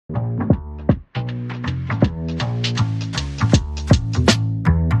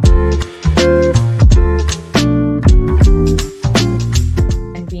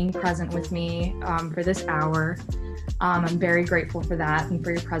present with me for this hour. I'm very grateful for that and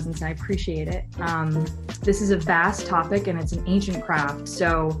for your presence, and I appreciate it. This is a vast topic and it's an ancient craft,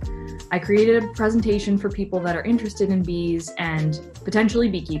 so I created a presentation for people that are interested in bees and potentially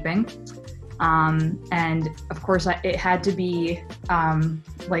beekeeping. And of course, it had to be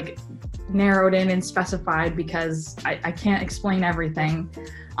like narrowed in and specified because I can't explain everything.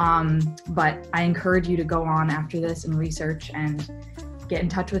 But I encourage you to go on after this and research and get in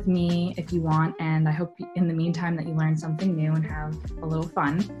touch with me if you want. And I hope in the meantime that you learn something new and have a little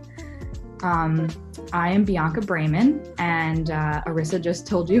fun. I am Bianca Braman, and Arissa just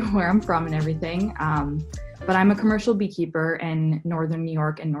told you where I'm from and everything. But I'm a commercial beekeeper in Northern New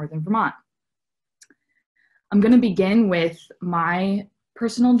York and Northern Vermont. I'm going to begin with my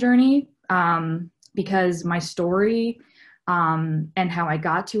personal journey because my story and how I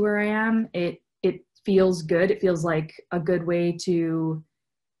got to where I am, it feels good. It feels like a good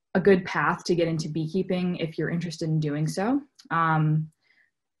path to get into beekeeping if you're interested in doing so.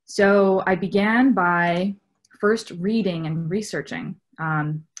 So I began by first reading and researching.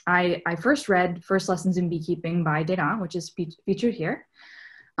 I first read First Lessons in Beekeeping by Dedan, which is featured here.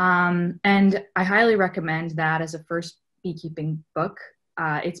 And I highly recommend that as a first beekeeping book.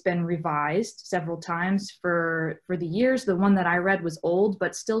 It's been revised several times for the years. The one that I read was old,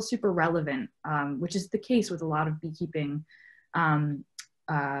 but still super relevant, which is the case with a lot of beekeeping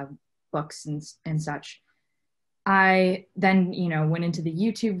books and such. I then, went into the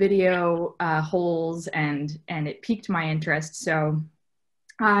YouTube video holes and it piqued my interest. So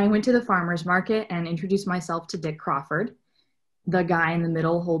I went to the farmer's market and introduced myself to Dick Crawford, the guy in the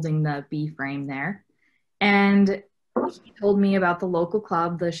middle holding the bee frame there. And he told me about the local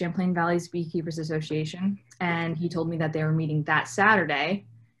club, the Champlain Valley's Beekeepers Association. And he told me that they were meeting that Saturday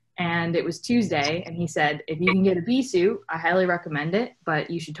and it was Tuesday. And he said, if you can get a bee suit, I highly recommend it,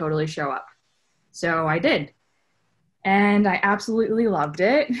 but you should totally show up. So I did. And I absolutely loved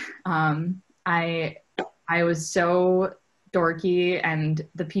it. I was so dorky and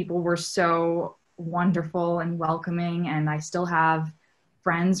the people were so wonderful and welcoming, and I still have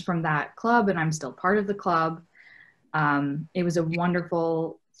friends from that club and I'm still part of the club. It was a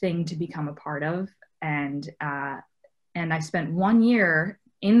wonderful thing to become a part of, and I spent 1 year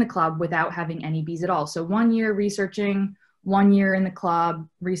in the club without having any bees at all. So 1 year researching, 1 year in the club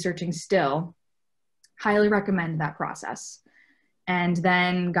researching still. Highly recommend that process. And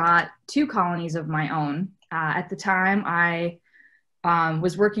then got 2 colonies of my own. At the time, I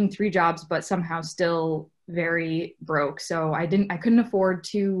was working 3 jobs, but somehow still very broke. So I couldn't afford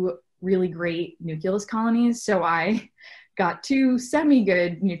 2 really great nucleus colonies. So I got 2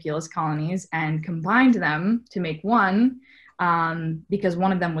 semi-good nucleus colonies and combined them to make one because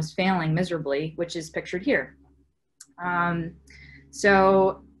one of them was failing miserably, which is pictured here.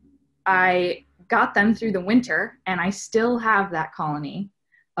 So I got them through the winter, and I still have that colony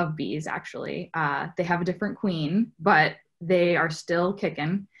of bees, actually. They have a different queen, but they are still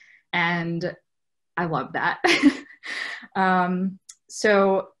kicking, and I love that.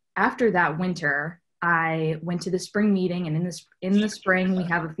 So after that winter, I went to the spring meeting, and in the spring, we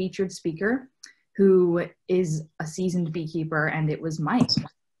have a featured speaker who is a seasoned beekeeper, and it was Mike.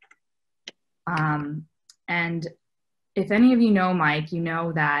 And if any of you know Mike, you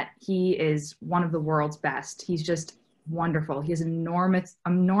know that he is one of the world's best. He's just wonderful. He has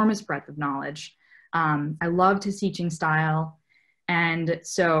enormous breadth of knowledge. I loved his teaching style. And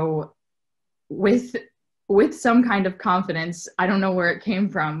so with some kind of confidence, I don't know where it came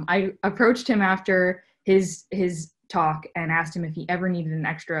from, I approached him after his talk and asked him if he ever needed an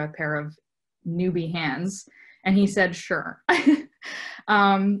extra pair of newbie hands. And he said, sure.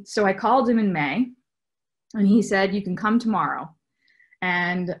 So I called him in May. And he said, you can come tomorrow.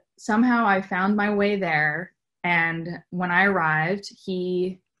 And somehow I found my way there. And when I arrived,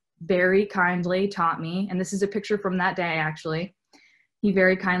 he very kindly taught me, and this is a picture from that day, actually. He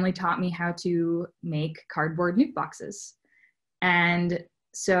very kindly taught me how to make cardboard nuke boxes. And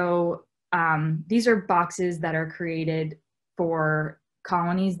so these are boxes that are created for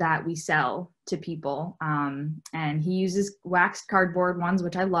colonies that we sell to people. And he uses waxed cardboard ones,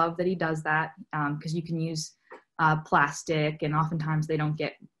 which I love that he does that because you can use plastic and oftentimes they don't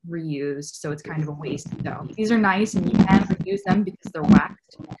get reused. So it's kind of a waste. So these are nice and you can reuse them because they're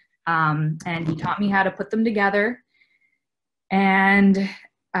waxed. And he taught me how to put them together. And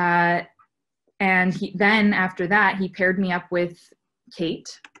then after that, he paired me up with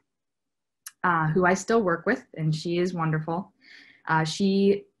Kate, who I still work with, and she is wonderful.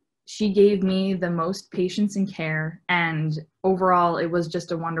 She gave me the most patience and care, and overall it was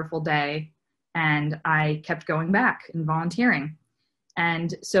just a wonderful day, and I kept going back and volunteering.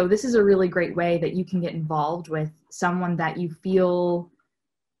 And so this is a really great way that you can get involved with someone that you feel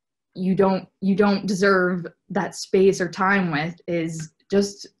you don't deserve that space or time with, is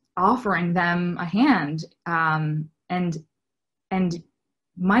just offering them a hand. And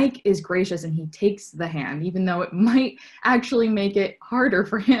Mike is gracious and he takes the hand, even though it might actually make it harder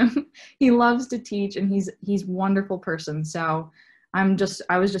for him. He loves to teach and he's a wonderful person. So I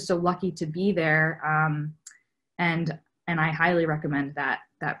was just so lucky to be there. And I highly recommend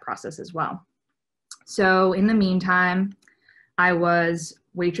that process as well. So in the meantime, I was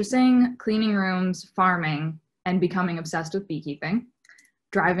waitressing, cleaning rooms, farming, and becoming obsessed with beekeeping,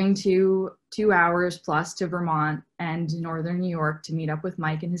 driving 2 hours plus to Vermont and northern New York to meet up with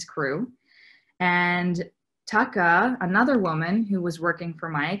Mike and his crew. And Tucka, another woman who was working for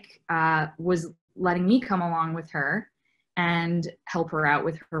Mike, was letting me come along with her and help her out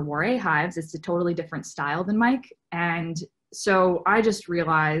with her Waré hives. It's a totally different style than Mike. And so I just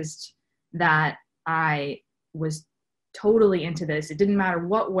realized that I was totally into this. It didn't matter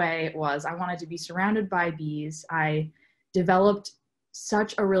what way it was. I wanted to be surrounded by bees. I developed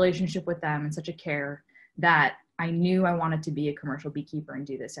such a relationship with them and such a care that I knew I wanted to be a commercial beekeeper and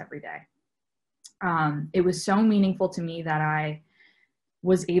do this every day. It was so meaningful to me that I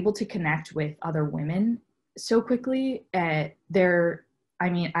was able to connect with other women so quickly. I'm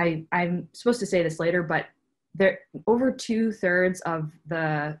supposed to say this later, but over 2/3 of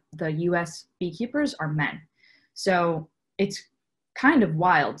the US beekeepers are men. So it's kind of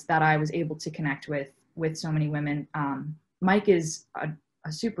wild that I was able to connect with so many women. Mike is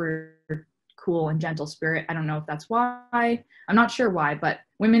a super cool and gentle spirit. I don't know if that's why. I'm not sure why, but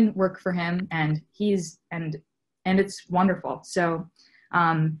women work for him and and it's wonderful. So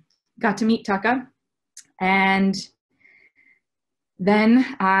got to meet Tucka, and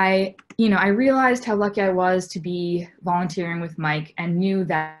then I realized how lucky I was to be volunteering with Mike and knew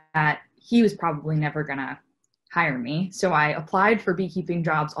that he was probably never gonna hire me. So I applied for beekeeping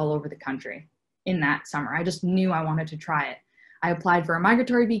jobs all over the country in that summer. I just knew I wanted to try it. I applied for a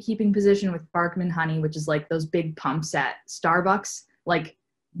migratory beekeeping position with Barkman honey, which is like those big pumps at Starbucks, like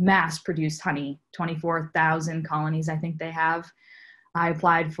mass produced honey, 24,000 colonies I think they have. I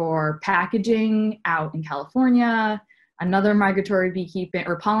applied for packaging out in California, another migratory beekeeping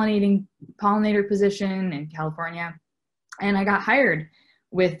or pollinator position in California. And I got hired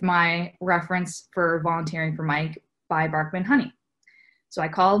with my reference for volunteering for Mike by Barkman honey. So I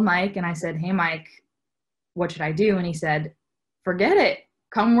called Mike and I said, "Hey, Mike, what should I do?" And he said, "Forget it,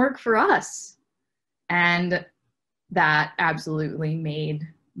 come work for us." And that absolutely made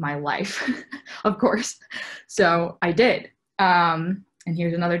my life, of course. So I did. And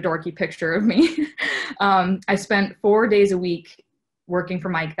here's another dorky picture of me. I spent 4 days a week working for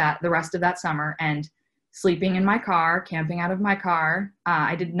Mike the rest of that summer and sleeping in my car, camping out of my car.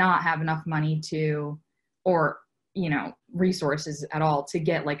 I did not have enough money or resources at all to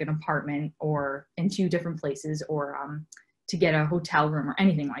get like an apartment or in 2 different places or to get a hotel room or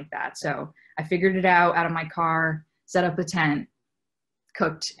anything like that. So I figured it out of my car, set up a tent,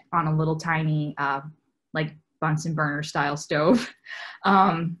 cooked on a little tiny like Bunsen burner style stove,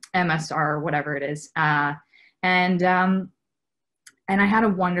 MSR or whatever it is. And I had a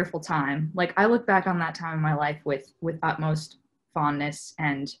wonderful time. Like I look back on that time in my life with utmost fondness,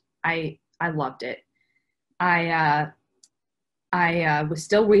 and I loved it. I was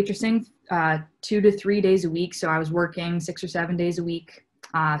still waitressing 2 to 3 days a week. So I was working 6 or 7 days a week.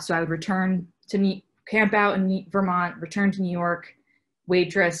 So I would return to camp out in Vermont, return to New York,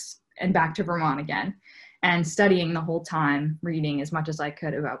 waitress, and back to Vermont again, and studying the whole time, reading as much as I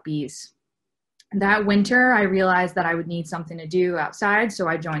could about bees. That winter, I realized that I would need something to do outside, so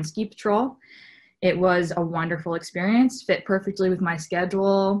I joined Ski Patrol. It was a wonderful experience, fit perfectly with my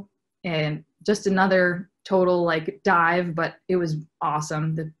schedule, and just another total like dive, but it was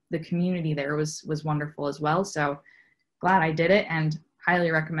awesome. The community there was wonderful as well. So glad I did it and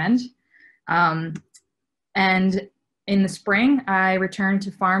highly recommend. And in the spring, I returned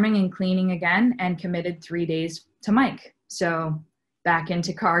to farming and cleaning again and committed 3 days to Mike. So back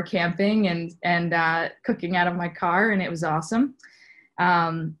into car camping and cooking out of my car, and it was awesome.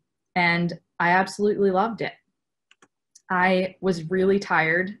 And I absolutely loved it. I was really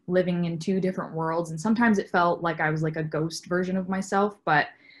tired living in 2 different worlds, and sometimes it felt like I was like a ghost version of myself, but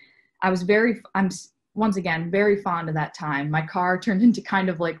I'm once again very fond of that time. My car turned into kind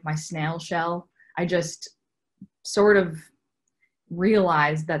of like my snail shell. I just sort of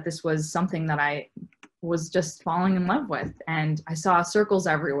realized that this was something that I was just falling in love with, and I saw circles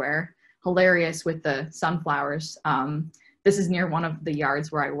everywhere, hilarious with the sunflowers. This is near one of the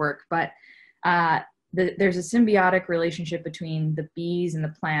yards where I work, but there's a symbiotic relationship between the bees and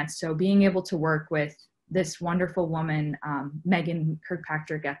the plants. So being able to work with this wonderful woman, Megan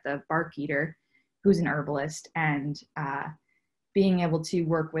Kirkpatrick at the Beekeeper, who's an herbalist, and being able to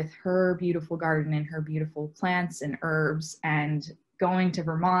work with her beautiful garden and her beautiful plants and herbs, and going to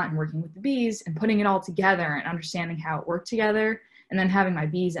Vermont and working with the bees and putting it all together and understanding how it worked together, and then having my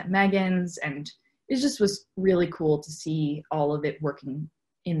bees at Megan's. And it just was really cool to see all of it working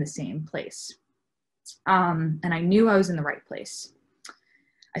in the same place. And I knew I was in the right place.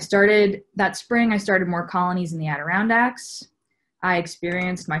 That spring, I started more colonies in the Adirondacks. I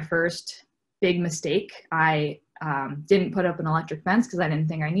experienced my first big mistake. I didn't put up an electric fence because I didn't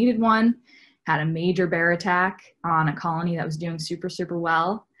think I needed one. Had a major bear attack on a colony that was doing super, super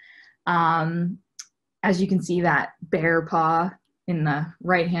well. As you can see, that bear paw in the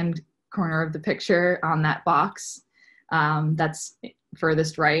right-hand corner of the picture on that box, that's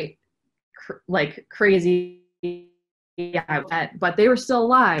furthest right, like crazy. Yeah, but they were still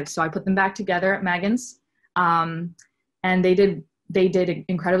alive, so I put them back together at Megan's, and they did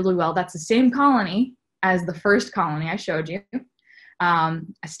incredibly well. That's the same colony as the first colony I showed you. I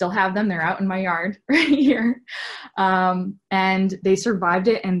still have them. They're out in my yard right here, and they survived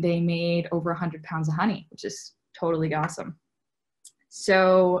it, and they made over 100 pounds of honey, which is totally awesome.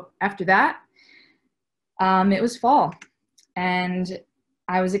 So after that, it was fall, and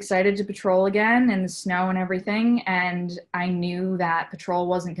I was excited to patrol again in the snow and everything, and I knew that patrol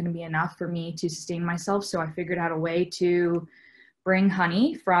wasn't going to be enough for me to sustain myself, so I figured out a way to bring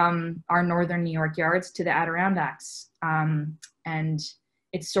honey from our northern New York yards to the Adirondacks. And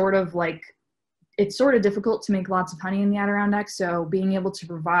it's sort of difficult to make lots of honey in the Adirondacks, so being able to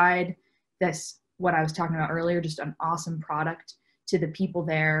provide this, what I was talking about earlier, just an awesome product to the people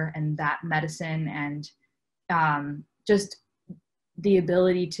there, and that medicine, and just the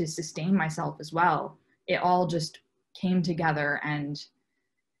ability to sustain myself as well. It all just came together and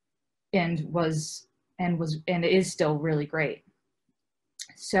it is still really great.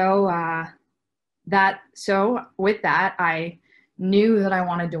 So with that, I knew that I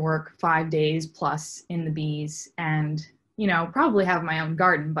wanted to work 5 days plus in the bees, and probably have my own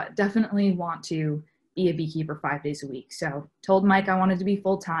garden, but definitely want to be a beekeeper 5 days a week. So told Mike I wanted to be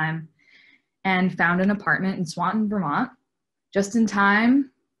full-time, and found an apartment in Swanton, Vermont, just in time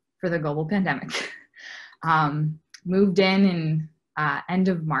for the global pandemic. Moved in end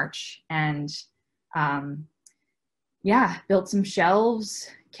of March, and built some shelves,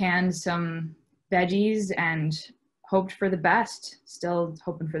 canned some veggies, and hoped for the best. Still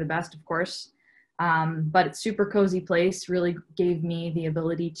hoping for the best, of course. But it's super cozy place, really gave me the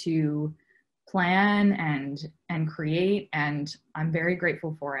ability to plan and create, and I'm very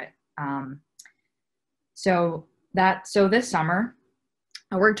grateful for it. So this summer,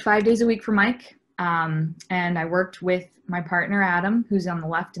 I worked 5 days a week for Mike, and I worked with my partner, Adam, who's on the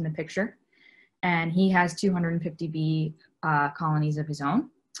left in the picture, and he has 250 bee colonies of his own.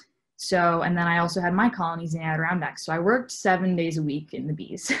 So, and then I also had my colonies in the Adirondacks. So I worked 7 days a week in the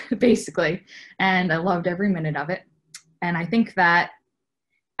bees, basically, and I loved every minute of it. And I think that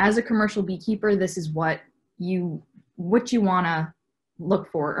as a commercial beekeeper, this is what you want to look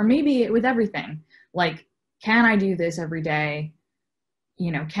for, or maybe with everything. Like, can I do this every day?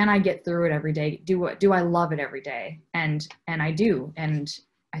 Can I get through it every day? Do I love it every day? And I do. And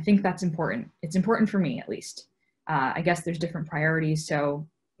I think that's important. It's important for me, at least. I guess there's different priorities. So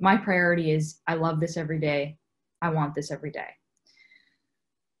my priority is, I love this every day. I want this every day.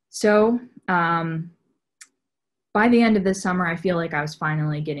 So by the end of this summer, I feel like I was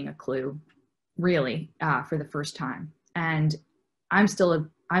finally getting a clue, really, for the first time. And I'm still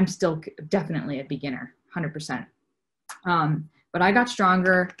definitely a beginner, 100%. But I got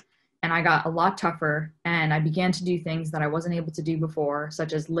stronger, and I got a lot tougher, and I began to do things that I wasn't able to do before,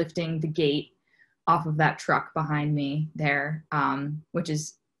 such as lifting the gate off of that truck behind me there, which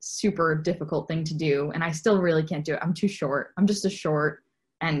is super difficult thing to do. And I still really can't do it. I'm too short. I'm just a short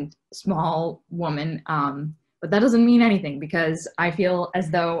and small woman. But that doesn't mean anything, because I feel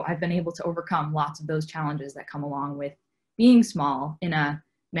as though I've been able to overcome lots of those challenges that come along with being small in a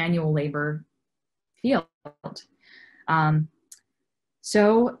manual labor field.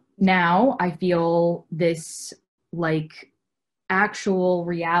 So now I feel this like actual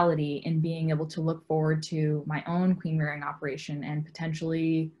reality in being able to look forward to my own queen rearing operation, and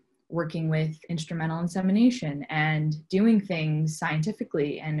potentially working with instrumental insemination and doing things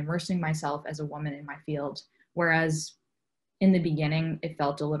scientifically and immersing myself as a woman in my field. Whereas in the beginning, it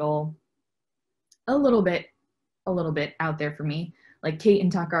felt a little bit out there for me. Like Kate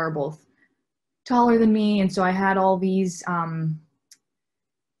and Tucker are both taller than me, and so I had all these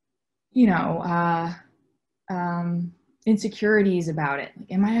you know, insecurities about it.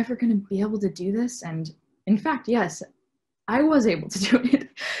 Like, am I ever going to be able to do this? And in fact, yes, I was able to do it.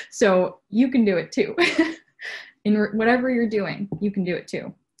 So you can do it too. In whatever you're doing, you can do it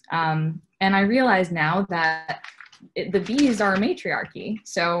too. And I realize now that the bees are a matriarchy.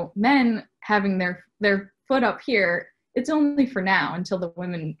 So men having their foot up here, it's only for now until the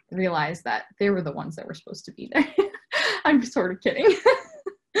women realize that they were the ones that were supposed to be there. I'm sort of kidding.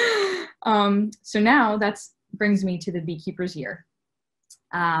 So now that brings me to the Beekeepers year.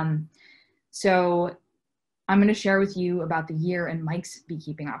 So I'm going to share with you about the year in Mike's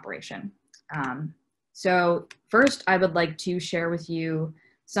beekeeping operation. So first, I would like to share with you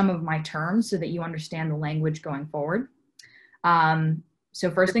some of my terms so that you understand the language going forward.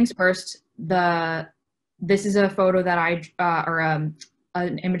 So first things first, this is a photo that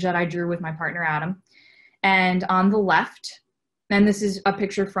an image that I drew with my partner, Adam. And on the left, and this is a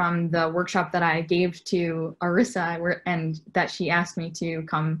picture from the workshop that I gave to Arissa and that she asked me to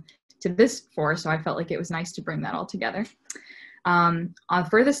come to this for, so I felt like it was nice to bring that all together. On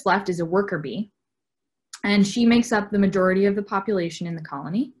furthest left is a worker bee, and she makes up the majority of the population in the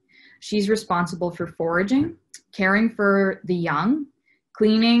colony. She's responsible for foraging, caring for the young,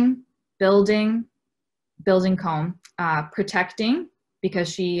 cleaning, building comb, protecting, because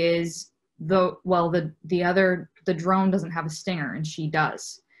she is the drone doesn't have a stinger and she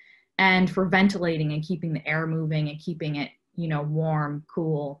does, and for ventilating and keeping the air moving and keeping it, warm,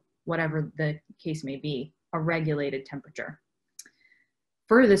 cool, whatever the case may be, a regulated temperature.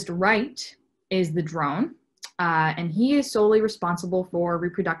 Furthest right is the drone, and he is solely responsible for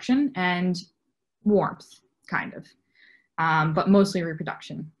reproduction and warmth, kind of, but mostly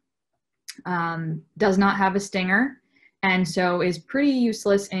reproduction. Does not have a stinger, and so is pretty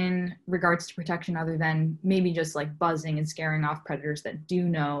useless in regards to protection, other than maybe just like buzzing and scaring off predators that do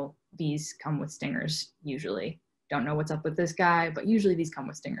know bees come with stingers usually. Don't know what's up with this guy, but usually these come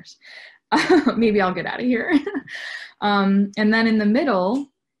with stingers. Maybe I'll get out of here. And then in the middle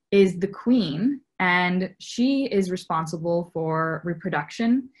is the queen, and she is responsible for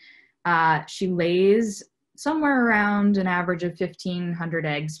reproduction. She lays somewhere around an average of 1,500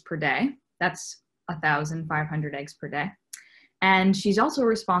 eggs per day. That's 1,500 eggs per day. And she's also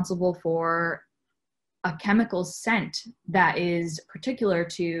responsible for a chemical scent that is particular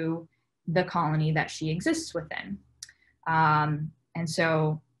to the colony that she exists within. And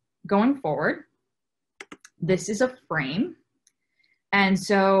so going forward, this is a frame. And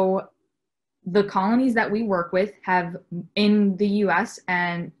so the colonies that we work with have, in the US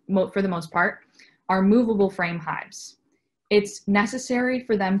and for the most part, are movable frame hives. It's necessary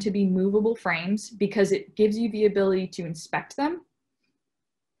for them to be movable frames because it gives you the ability to inspect them.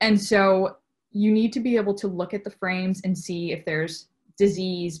 And so you need to be able to look at the frames and see if there's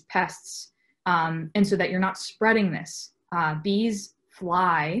disease, pests, and so that you're not spreading this. Bees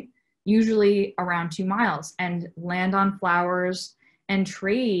fly usually around 2 miles and land on flowers and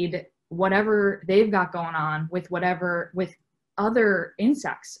trade whatever they've got going on with other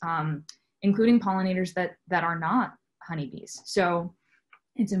insects, including pollinators that are not honeybees. So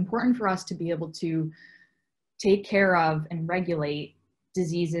it's important for us to be able to take care of and regulate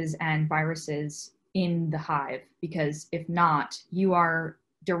diseases and viruses in the hive, because if not, you are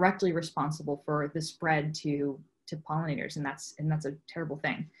directly responsible for the spread to pollinators, and that's a terrible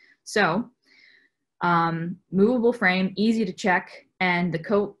thing. So movable frame, easy to check, and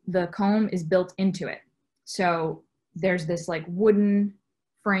the comb is built into it. So there's this like wooden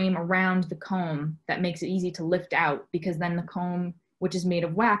frame around the comb that makes it easy to lift out, because then the comb, which is made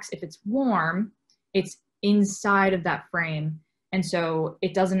of wax, if it's warm, it's inside of that frame, and so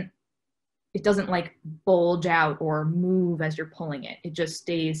it doesn't like bulge out or move as you're pulling it. It just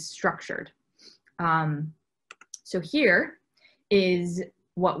stays structured. So here is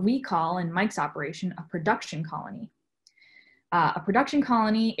what we call in Mike's operation a production colony. A production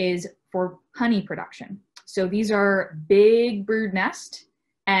colony is for honey production. So these are big brood nest,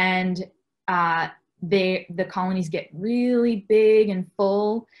 and the colonies get really big and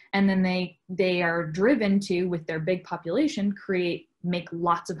full, and then they are driven to, with their big population, make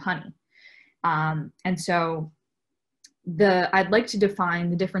lots of honey. And so I'd like to define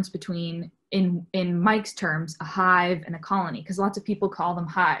the difference between, in Mike's terms, a hive and a colony, because lots of people call them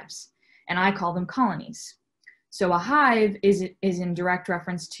hives, and I call them colonies. So a hive is in direct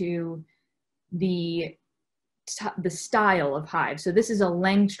reference to the style of hive. So this is a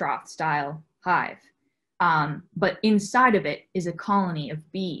Langstroth style hive, but inside of it is a colony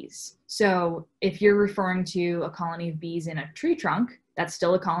of bees. So if you're referring to a colony of bees in a tree trunk, that's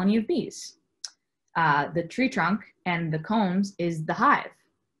still a colony of bees. The tree trunk and the combs is the hive.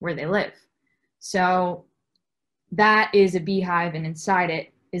 where they live. So that is a beehive, and inside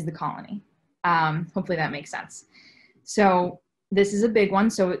it is the colony. Hopefully that makes sense. So this is a big one.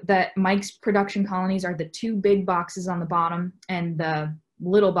 So that Mike's production colonies are the 2 big boxes on the bottom and the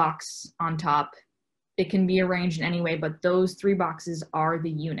little box on top. It can be arranged in any way, but those 3 boxes are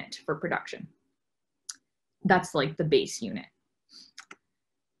the unit for production. That's like the base unit.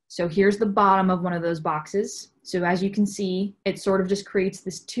 So here's the bottom of one of those boxes. So as you can see, it sort of just creates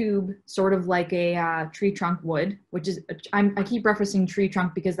this tube, sort of like a tree trunk would, which is, I keep referencing tree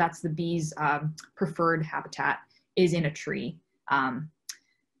trunk because that's the bees' preferred habitat, is in a tree, and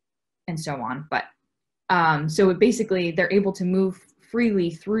so on. But so it basically, they're able to move freely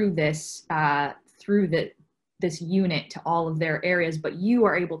through this, this unit to all of their areas, but you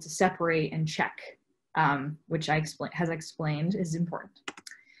are able to separate and check, which has explained is important.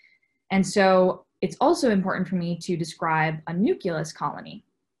 And so it's also important for me to describe a nucleus colony.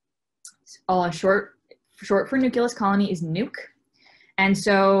 Short for nucleus colony is nuke. And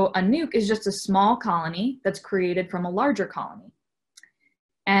so a nuke is just a small colony that's created from a larger colony.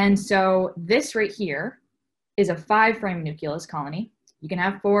 And so this right here is a 5-frame nucleus colony. You can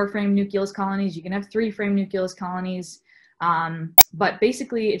have 4-frame nucleus colonies. You can have 3-frame nucleus colonies. But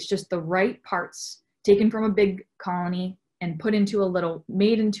basically it's just the right parts taken from a big colony and made into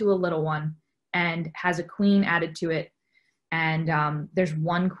a little one, and has a queen added to it. And there's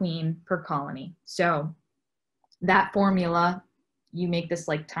 1 queen per colony. So that formula, you make this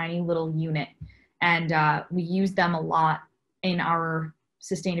like tiny little unit, and we use them a lot in our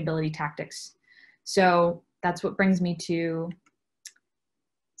sustainability tactics. So that's what brings me to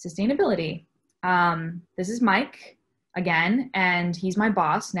sustainability. This is Mike again, and he's my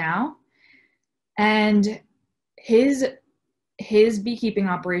boss now. And his beekeeping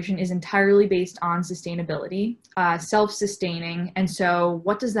operation is entirely based on sustainability, self-sustaining. And so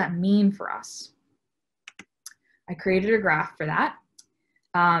what does that mean for us? I created a graph for that.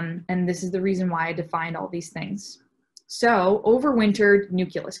 And this is the reason why I defined all these things. So overwintered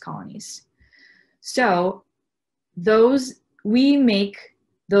nucleus colonies. So we make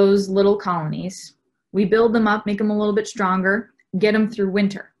those little colonies, we build them up, make them a little bit stronger, get them through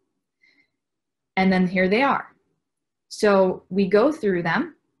winter. And then here they are. So we go through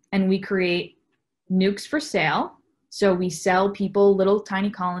them and we create nukes for sale. So we sell people little tiny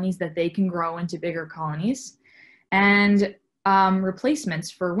colonies that they can grow into bigger colonies, and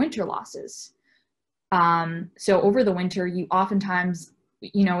replacements for winter losses. So over the winter, you oftentimes,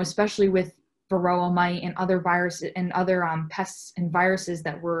 especially with varroa mite and other viruses and other pests and viruses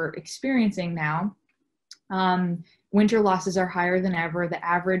that we're experiencing now, winter losses are higher than ever. The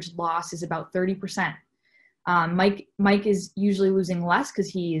average loss is about 30%. Mike is usually losing less because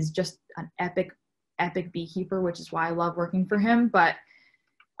he is just an epic beekeeper, which is why I love working for him. But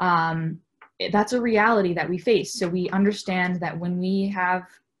that's a reality that we face. So we understand that when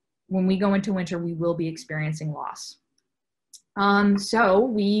we go into winter, we will be experiencing loss. So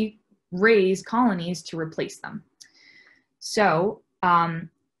we raise colonies to replace them. So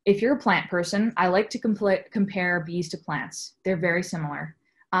if you're a plant person, I like to compare bees to plants. They're very similar.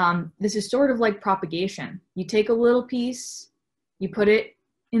 This is sort of like propagation. You take a little piece, you put it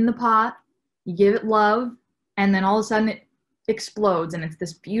in the pot, you give it love, and then all of a sudden it explodes and it's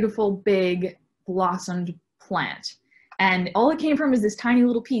this beautiful, big, blossomed plant. And all it came from is this tiny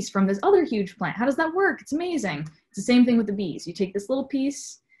little piece from this other huge plant. How does that work? It's amazing. It's the same thing with the bees. You take this little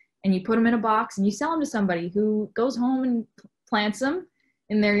piece and you put them in a box and you sell them to somebody who goes home and plants them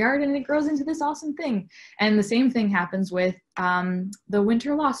in their yard, and it grows into this awesome thing. And the same thing happens with the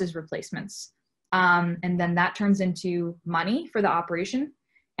winter losses replacements. And then that turns into money for the operation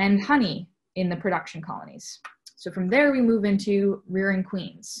and honey in the production colonies. So from there, we move into rearing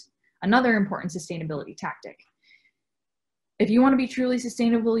queens, another important sustainability tactic. If you want to be truly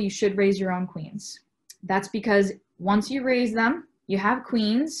sustainable, you should raise your own queens. That's because once you raise them, you have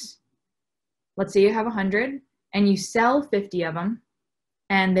queens. Let's say you have 100 and you sell 50 of them,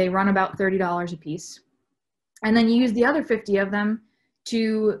 and they run about $30 a piece. And then you use the other 50 of them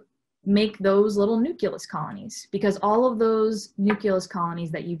to make those little nucleus colonies, because all of those nucleus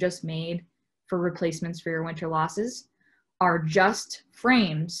colonies that you just made for replacements for your winter losses are just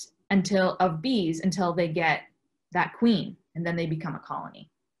frames of bees until they get that queen, and then they become a colony.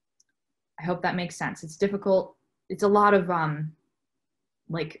 I hope that makes sense. It's difficult. It's a lot of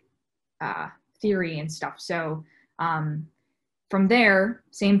theory and stuff. So from there,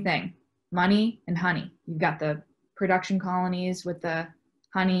 same thing, money and honey. You've got the production colonies with the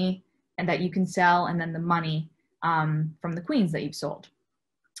honey and that you can sell, and then the money from the queens that you've sold.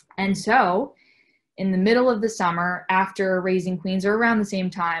 And so in the middle of the summer, after raising queens or around the same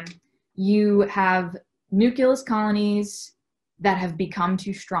time, you have nucleus colonies that have become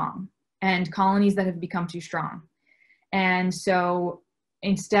too strong and colonies that have become too strong. And so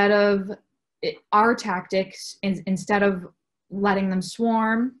instead of our tactics, instead of letting them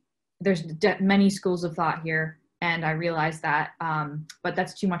swarm, there's many schools of thought here, and I realize that, but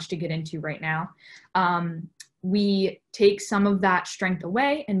that's too much to get into right now. We take some of that strength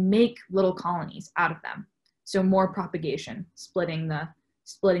away and make little colonies out of them. So more propagation, splitting the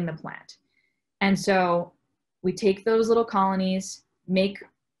plant. And so we take those little colonies, make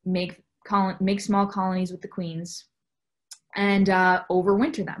small colonies with the queens, and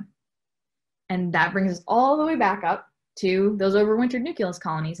overwinter them. And that brings us all the way back up to those overwintered nucleus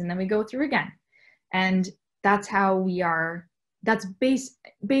colonies, and then we go through again. And that's how we are, that's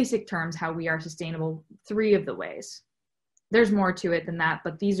basic terms how we are sustainable, 3 of the ways. There's more to it than that,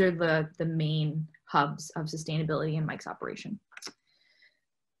 but these are the main hubs of sustainability in Mike's operation.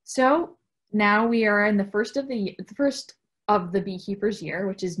 So now we are in the first of the Beekeepers year,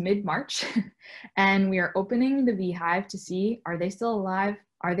 which is mid-March, and we are opening the beehive to see, are they still alive?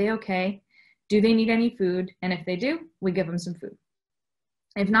 Are they okay? Do they need any food? And if they do, we give them some food.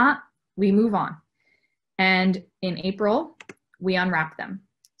 If not, we move on. And in April, we unwrap them.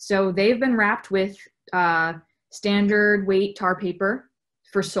 So they've been wrapped with standard weight tar paper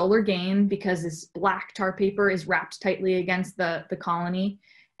for solar gain, because this black tar paper is wrapped tightly against the colony,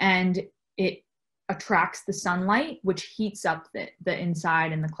 and it attracts the sunlight, which heats up the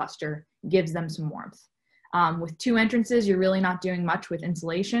inside and the cluster, gives them some warmth. With 2 entrances, you're really not doing much with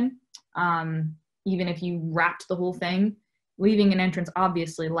insulation. Even if you wrapped the whole thing, leaving an entrance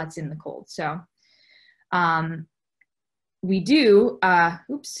obviously lets in the cold. So we do put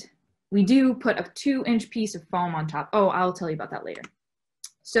a 2-inch piece of foam on top. Oh, I'll tell you about that later.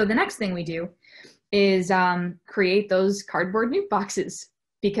 So the next thing we do is create those cardboard nuke boxes,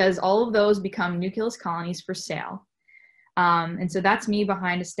 because all of those become nucleus colonies for sale. And so that's me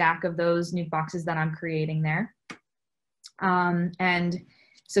behind a stack of those nuke boxes that I'm creating there. And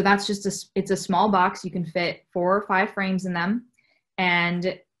so that's just it's a small box. You can fit 4 or 5 frames in them.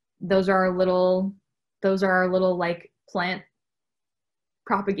 And those are our little like plant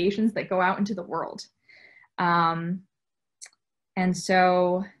propagations that go out into the world. And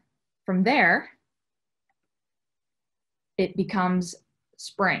so from there, it becomes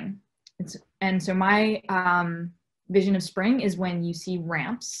spring. And so my vision of spring is when you see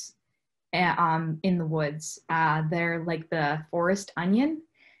ramps in the woods. They're like the forest onion,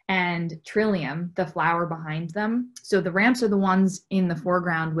 and trillium, the flower behind them. So the ramps are the ones in the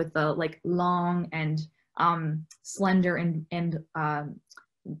foreground with the like long and slender and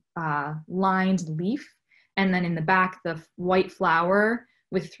lined leaf. And then in the back, the white flower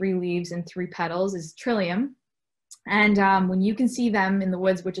with 3 leaves and 3 petals is trillium. And when you can see them in the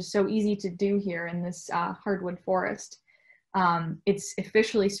woods, which is so easy to do here in this hardwood forest, it's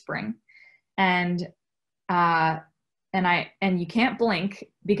officially spring. And you can't blink,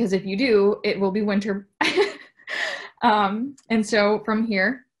 because if you do, it will be winter. And so from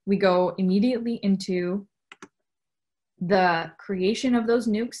here, we go immediately into the creation of those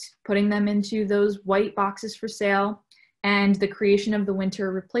nukes, putting them into those white boxes for sale, and the creation of the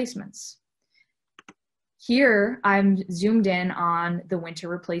winter replacements. Here, I'm zoomed in on the winter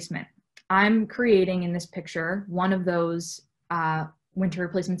replacement. I'm creating in this picture one of those winter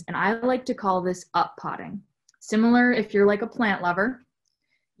replacements, and I like to call this up potting. Similar, if you're like a plant lover,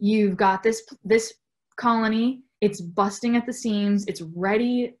 you've got this colony, it's busting at the seams, it's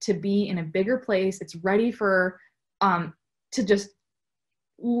ready to be in a bigger place, it's ready for to just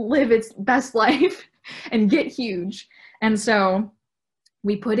live its best life and get huge. And so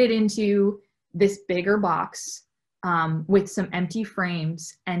we put it into this bigger box with some empty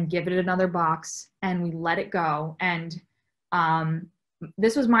frames and give it another box, and we let it go. And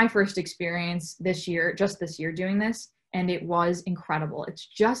this was my first experience this year doing this, and it was incredible. It's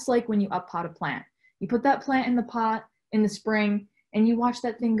just like when you up pot a plant. You put that plant in the pot in the spring and you watch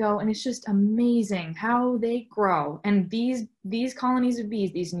that thing go, and it's just amazing how they grow. And these colonies of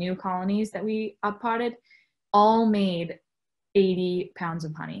bees, these new colonies that we up potted, all made 80 pounds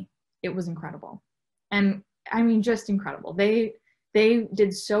of honey. It was incredible. And I mean, just incredible. They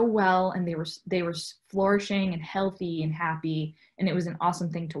did so well, and they were flourishing and healthy and happy, and it was an awesome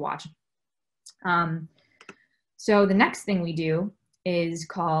thing to watch. So the next thing we do is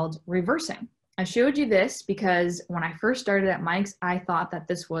called reversing. I showed you this because when I first started at Mike's, I thought that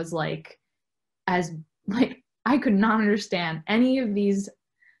this was I could not understand any of these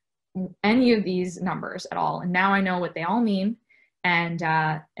numbers at all. And now I know what they all mean. And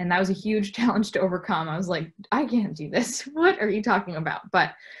that was a huge challenge to overcome. I was like, I can't do this. What are you talking about?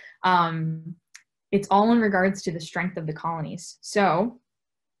 But it's all in regards to the strength of the colonies. So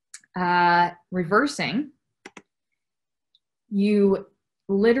reversing, you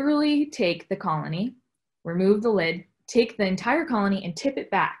literally take the colony, remove the lid, take the entire colony and tip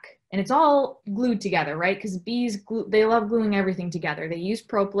it back. And it's all glued together, right? Because bees, they love gluing everything together. They use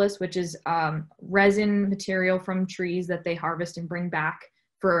propolis, which is resin material from trees that they harvest and bring back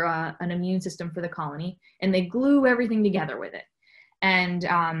for an immune system for the colony. And they glue everything together with it. And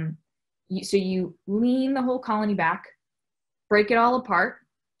so you lean the whole colony back, break it all apart,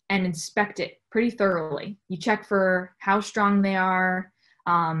 and inspect it pretty thoroughly. You check for how strong they are,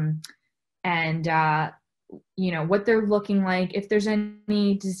 and you know, what they're looking like. If there's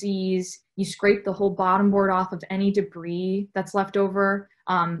any disease, you scrape the whole bottom board off of any debris that's left over.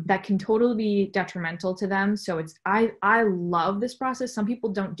 That can totally be detrimental to them. So it's, I love this process. Some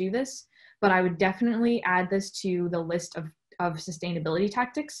people don't do this, but I would definitely add this to the list of sustainability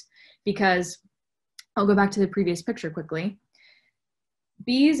tactics, because I'll go back to the previous picture quickly.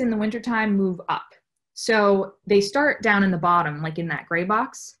 Bees in the wintertime move up. So they start down in the bottom, like in that gray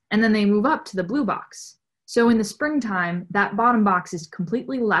box, and then they move up to the blue box. So in the springtime, that bottom box is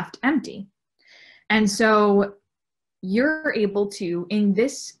completely left empty. And so you're able to, in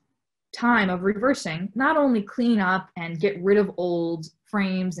this time of reversing, not only clean up and get rid of old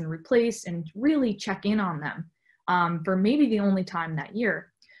frames and replace and really check in on them for maybe the only time that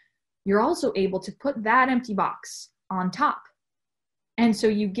year, you're also able to put that empty box on top. And so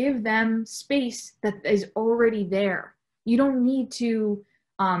you give them space that is already there. You don't need to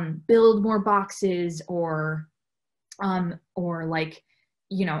build more boxes or like,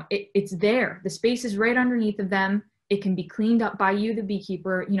 you know, it's there. The space is right underneath of them. It can be cleaned up by you, the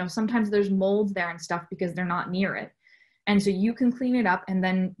beekeeper. You know, sometimes there's molds there and stuff because they're not near it. And so you can clean it up and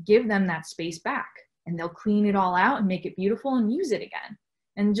then give them that space back, and they'll clean it all out and make it beautiful and use it again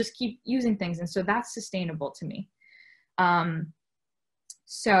and just keep using things. And so that's sustainable to me.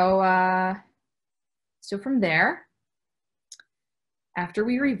 So from there, after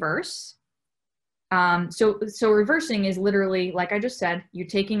we reverse, so reversing is literally, like I just said, you're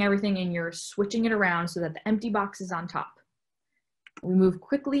taking everything and you're switching it around so that the empty box is on top. We move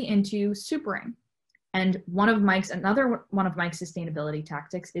quickly into supering. And another one of Mike's sustainability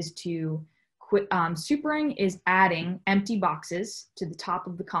tactics is to quit. Supering is adding empty boxes to the top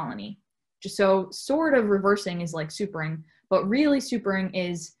of the colony. Just so sort of reversing is like supering, but really supering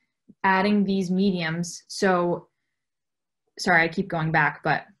is adding these mediums. So sorry, I keep going back,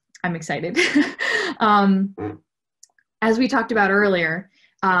 but I'm excited. As we talked about earlier,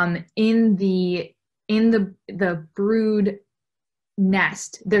 in the brood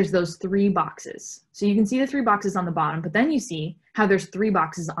nest, there's those 3 boxes. So you can see the 3 boxes on the bottom, but then you see how there's 3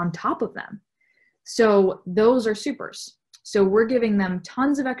 boxes on top of them. So those are supers. So we're giving them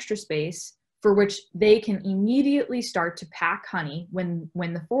tons of extra space for which they can immediately start to pack honey when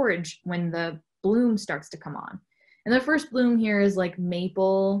the bloom starts to come on. And the first bloom here is like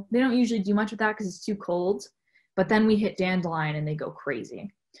maple. They don't usually do much with that because it's too cold, but then we hit dandelion and they go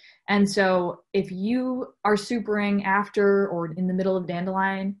crazy. And so if you are supering after or in the middle of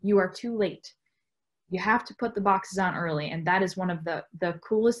dandelion, you are too late. You have to put the boxes on early. And that is one of the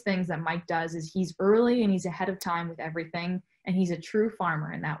coolest things that Mike does, is he's early and he's ahead of time with everything. And he's a true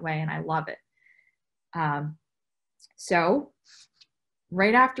farmer in that way. And I love it. So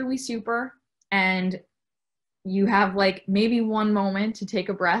right after we super, and you have like maybe one moment to take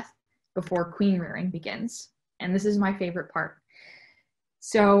a breath before queen rearing begins. And this is my favorite part.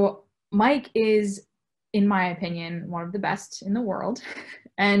 So Mike is, in my opinion, one of the best in the world.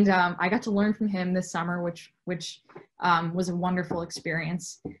 And I got to learn from him this summer, which was a wonderful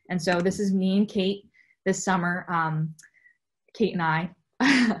experience. And so this is me and Kate this summer, Kate and I,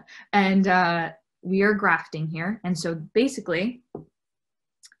 and we are grafting here. And so basically,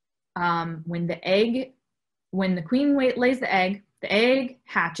 when the queen lays the egg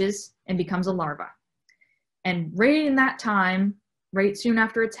hatches and becomes a larva. And right in that time, right soon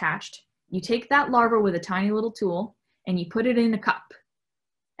after it's hatched, you take that larva with a tiny little tool and you put it in a cup.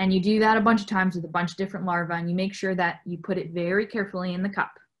 And you do that a bunch of times with a bunch of different larvae, and you make sure that you put it very carefully in the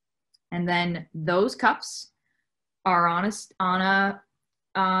cup. And then those cups are on a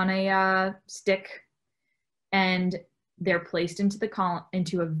stick, and they're placed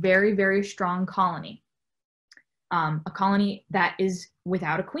into a very, very strong colony. A colony that is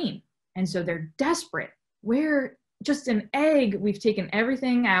without a queen. And so they're desperate. We're just an egg. We've taken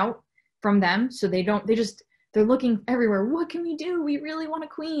everything out from them. So they're looking everywhere. What can we do? We really want a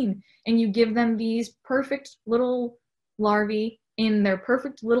queen. And you give them these perfect little larvae in their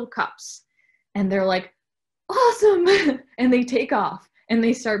perfect little cups. And they're like, awesome. And they take off and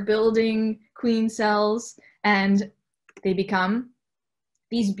they start building queen cells, and they become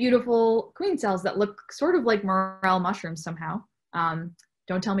these beautiful queen cells that look sort of like morel mushrooms somehow.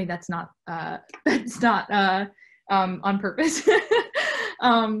 Don't tell me that's not on purpose.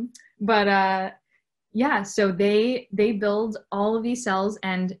 Yeah, so they build all of these cells,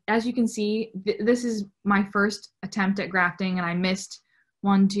 and as you can see, this is my first attempt at grafting, and I missed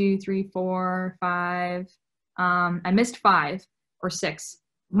 1, 2, 3, 4, 5. I missed 5 or 6.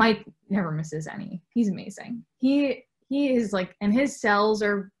 Mike never misses any. He's amazing. He is like, and his cells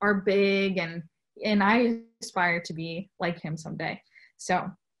are big, and I aspire to be like him someday. So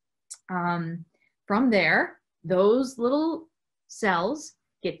from there, those little cells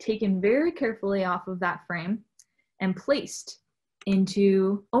get taken very carefully off of that frame and placed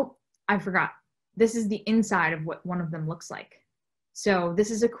into, oh, I forgot. This is the inside of what one of them looks like. So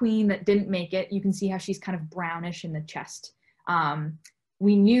this is a queen that didn't make it. You can see how she's kind of brownish in the chest.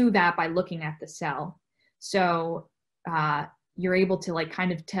 We knew that by looking at the cell. So you're able to like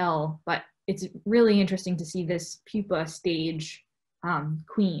kind of tell, but it's really interesting to see this pupa stage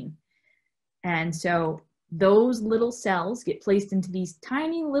queen. And so those little cells get placed into these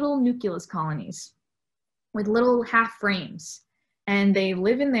tiny little nucleus colonies with little half frames, and they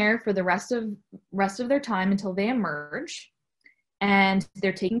live in there for the rest of their time until they emerge, and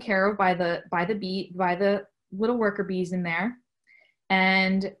they're taken care of by the little worker bees in there.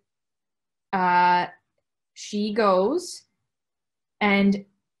 And she goes and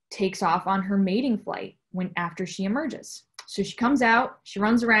takes off on her mating flight after she emerges. So she comes out, she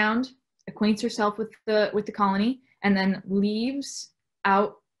runs around, acquaints herself with the colony, and then leaves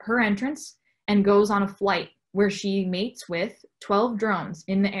out her entrance and goes on a flight where she mates with 12 drones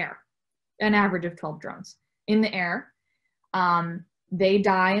in the air, an average of 12 drones in the air. They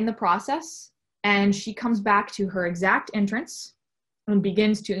die in the process, and she comes back to her exact entrance and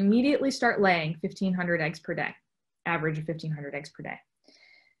begins to immediately start laying 1,500 eggs per day, average of 1,500 eggs per day.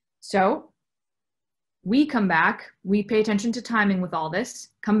 So we come back, we pay attention to timing with all this,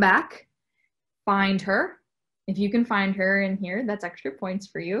 come back, find her. If you can find her in here, that's extra points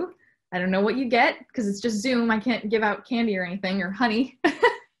for you. I don't know what you get because it's just Zoom. I can't give out candy or anything or honey.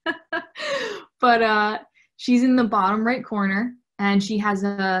 But she's in the bottom right corner, and she has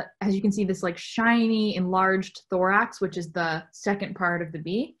as you can see, this like shiny enlarged thorax, which is the second part of the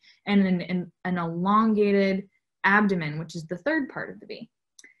bee, and an elongated abdomen, which is the third part of the bee.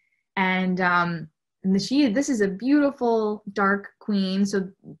 And this is a beautiful dark queen. So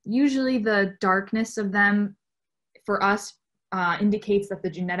usually the darkness of them for us indicates that the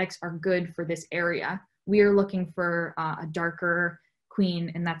genetics are good for this area. We are looking for a darker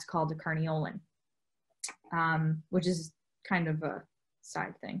queen, and that's called a carniolan, which is kind of a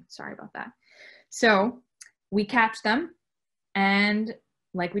side thing. Sorry about that. So we catch them, and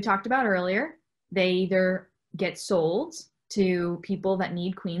like we talked about earlier, they either get sold to people that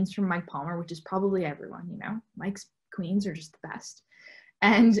need queens from Mike Palmer, which is probably everyone, you know. Mike's queens are just the best.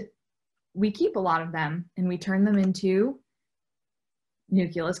 And we keep a lot of them, and we turn them into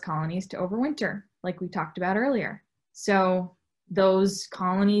nucleus colonies to overwinter, like we talked about earlier. So those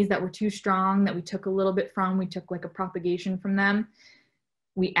colonies that were too strong, that we took a little bit from, we took like a propagation from them,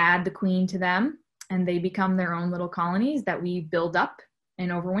 we add the queen to them, and they become their own little colonies that we build up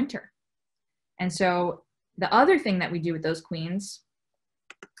and overwinter. And so the other thing that we do with those queens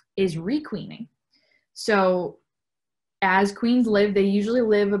is requeening. So as queens live, they usually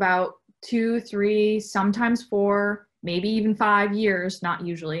live about 2, 3, sometimes 4, maybe even 5 years, not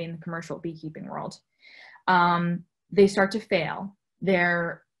usually in the commercial beekeeping world. They start to fail.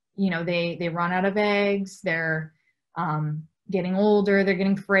 They're, they run out of eggs. They're getting older. They're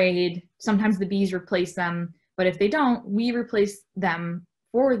getting frayed. Sometimes the bees replace them, but if they don't, we replace them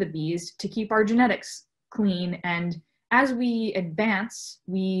for the bees to keep our genetics clean. And as we advance,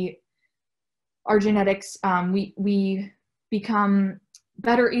 our genetics, we become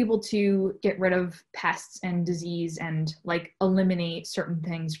better able to get rid of pests and disease and like eliminate certain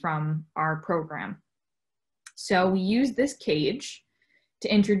things from our program. So we use this cage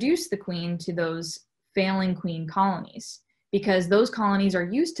to introduce the queen to those failing queen colonies, because those colonies are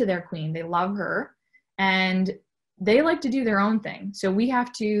used to their queen. They love her and they like to do their own thing. So we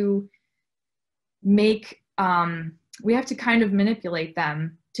have to kind of manipulate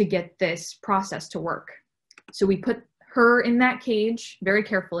them to get this process to work. So we put her in that cage very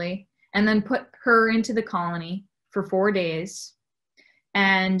carefully, and then put her into the colony for 4 days.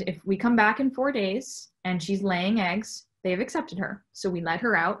 And if we come back in 4 days and she's laying eggs, they've accepted her. So we let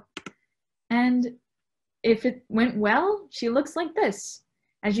her out, and if it went well, she looks like this.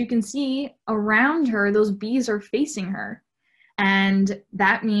 As you can see around her, those bees are facing her. And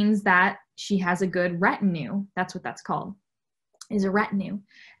that means that she has a good retinue. That's what that's called, is a retinue.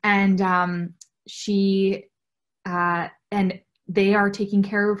 And and they are taking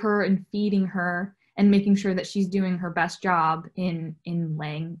care of her and feeding her and making sure that she's doing her best job in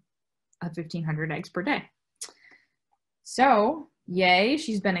laying 1,500 eggs per day. So, yay,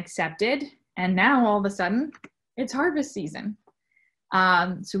 she's been accepted. And now all of a sudden, it's harvest season.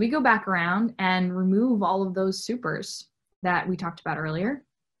 So we go back around and remove all of those supers that we talked about earlier.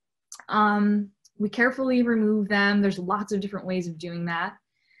 We carefully remove them. There's lots of different ways of doing that,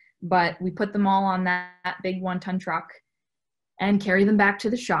 but we put them all on that big 1-ton truck and carry them back to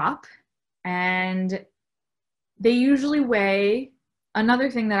the shop. And they usually weigh,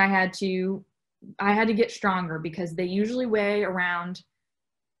 another thing that I had to get stronger, because they usually weigh around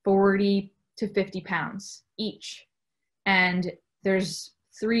 40 to 50 pounds each. And there's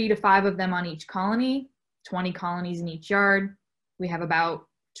 3 to 5 of them on each colony, 20 colonies in each yard. We have about,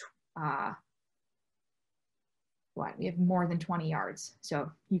 we have more than 20 yards.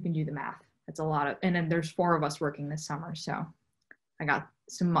 So you can do the math. That's a lot of, and then there's 4 of us working this summer. So I got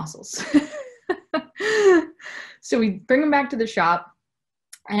some muscles. So we bring them back to the shop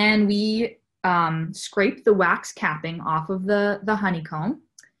and we scrape the wax capping off of the honeycomb,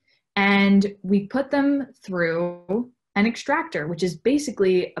 and we put them through an extractor, which is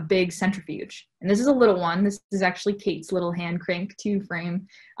basically a big centrifuge. And this is a little one. This is actually Kate's little hand crank 2-frame.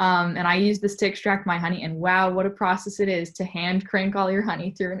 And I use this to extract my honey, and wow, what a process it is to hand crank all your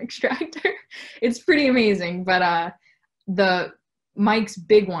honey through an extractor. It's pretty amazing. But Mike's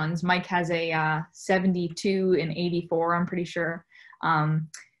big ones, Mike has a 72 and 84, I'm pretty sure.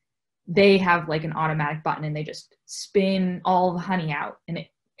 They have like an automatic button, and they just spin all the honey out, and it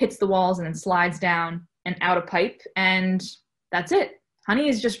hits the walls and then slides down and out a pipe, and that's it. Honey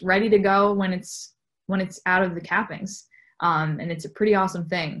is just ready to go when it's out of the cappings. And it's a pretty awesome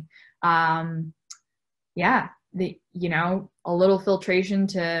thing. Yeah, a little filtration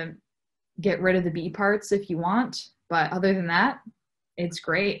to get rid of the bee parts if you want, but other than that, it's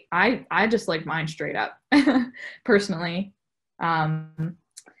great. I just like mine straight up, personally.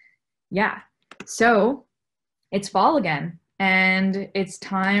 Yeah, so it's fall again, and it's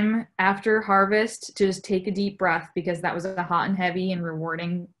time after harvest to just take a deep breath, because that was a hot and heavy and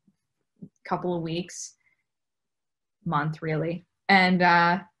rewarding couple of weeks, month really. And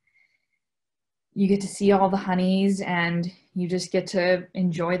you get to see all the honeys, and you just get to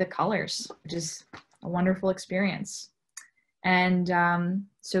enjoy the colors, which is a wonderful experience. And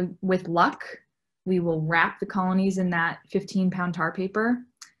so with luck, we will wrap the colonies in that 15-pound tar paper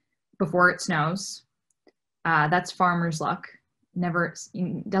before it snows. That's farmer's luck.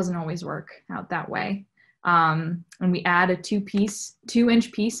 Doesn't always work out that way. And we add a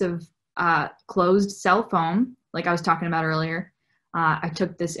 2-inch piece of closed cell foam, like I was talking about earlier. I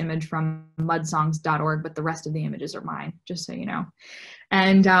took this image from mudsongs.org, but the rest of the images are mine, just so you know.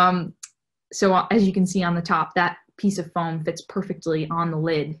 And so as you can see on the top, that piece of foam fits perfectly on the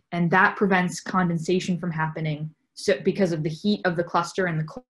lid, and that prevents condensation from happening. So because of the heat of the cluster and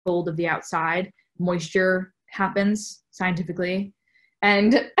the cold of the outside, moisture happens scientifically,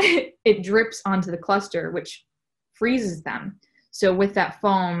 and it drips onto the cluster, which freezes them. So with that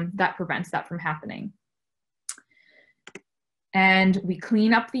foam, that prevents that from happening. And we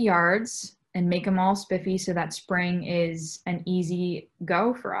clean up the yards and make them all spiffy so that spring is an easy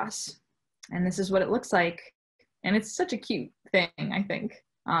go for us. And this is what it looks like. And it's such a cute thing, I think.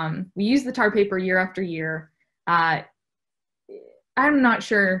 We use the tar paper year after year. I'm not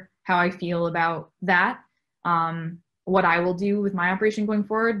sure how I feel about that, what I will do with my operation going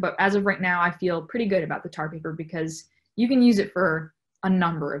forward, but as of right now, I feel pretty good about the tar paper, because you can use it for a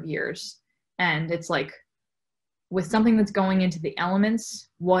number of years. And it's like, with something that's going into the elements,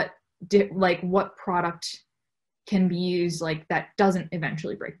 what product can be used like that doesn't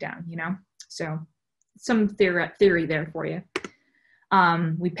eventually break down, So some theory there for you.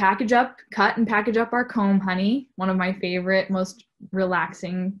 We cut and package up our comb honey, one of my favorite, most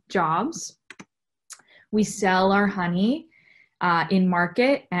relaxing jobs. We sell our honey in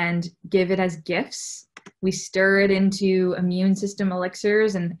market and give it as gifts. We stir it into immune system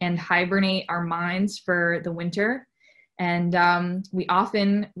elixirs and hibernate our minds for the winter. And we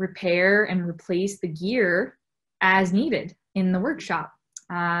often repair and replace the gear as needed in the workshop.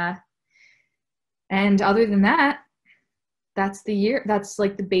 And other than that, that's the year. That's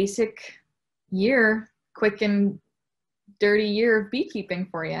like the basic year, quick and dirty year of beekeeping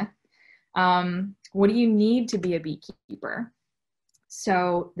for you. What do you need to be a beekeeper?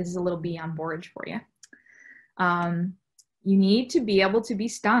 So this is a little bee on board for you. You need to be able to be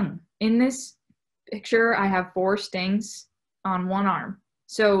stung. In this picture, I have 4 stings on one arm.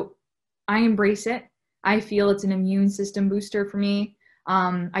 So I embrace it. I feel it's an immune system booster for me.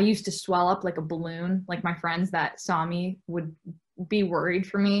 I used to swell up like a balloon. Like my friends that saw me would be worried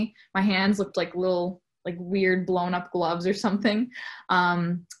for me. My hands looked like little, like weird blown up gloves or something.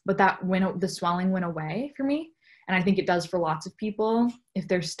 But the swelling went away for me. And I think it does for lots of people if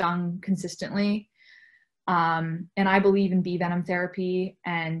they're stung consistently. And I believe in bee venom therapy,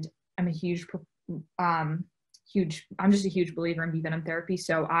 and I'm a I'm just a huge believer in bee venom therapy.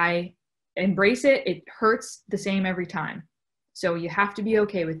 So I embrace it. It hurts the same every time. So you have to be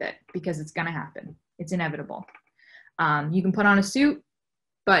okay with it because it's going to happen. It's inevitable. You can put on a suit,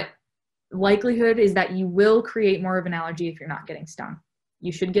 but likelihood is that you will create more of an allergy if you're not getting stung.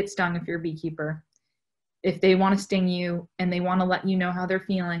 You should get stung if you're a beekeeper. If they want to sting you and they want to let you know how they're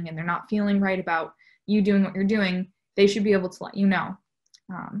feeling and they're not feeling right about you doing what you're doing, they should be able to let you know.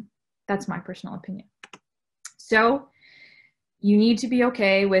 That's my personal opinion. So you need to be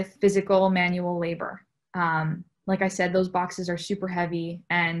okay with physical manual labor. Like I said, those boxes are super heavy,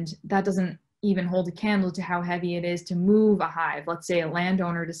 and that doesn't even hold a candle to how heavy it is to move a hive. Let's say a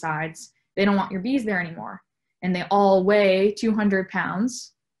landowner decides they don't want your bees there anymore, and they all weigh 200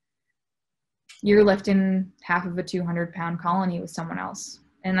 pounds. You're lifting half of a 200-pound colony with someone else.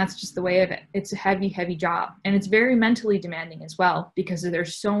 And that's just the way of it. It's a heavy, heavy job. And it's very mentally demanding as well, because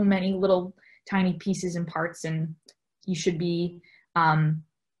there's so many little tiny pieces and parts, and you should be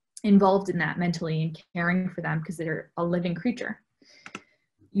involved in that mentally and caring for them because they're a living creature.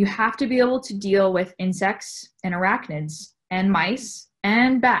 You have to be able to deal with insects and arachnids and mice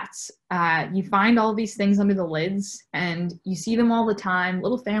and bats. You find all these things under the lids and you see them all the time,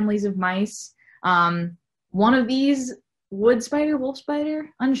 little families of mice. One of these, wood spider, wolf spider,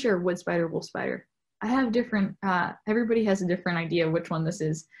 unsure, wood spider, wolf spider. I have different, everybody has a different idea which one this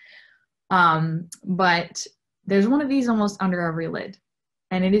is. But there's one of these almost under every lid,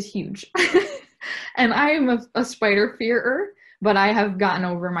 and it is huge. And I am a spider fearer, but I have gotten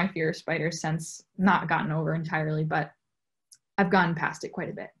over my fear of spiders since, not gotten over entirely, but I've gotten past it quite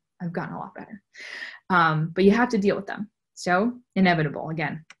a bit. I've gotten a lot better. But you have to deal with them. So inevitable,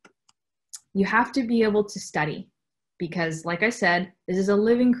 again. You have to be able to study because, like I said, this is a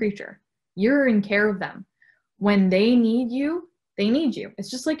living creature. You're in care of them. When they need you, they need you.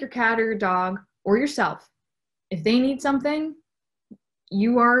 It's just like your cat or your dog or yourself. If they need something,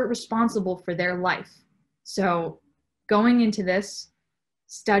 you are responsible for their life. So going into this,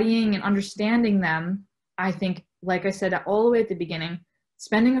 studying and understanding them, I think, like I said, all the way at the beginning,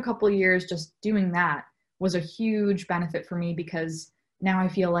 spending a couple of years just doing that was a huge benefit for me because now I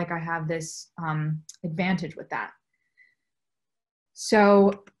feel like I have this advantage with that.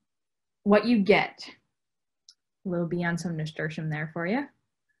 So what you get, we'll be on some nasturtium there for you.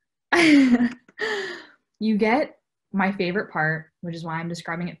 You get, my favorite part, which is why I'm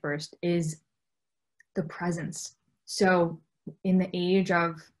describing it first, is the presence. So in the age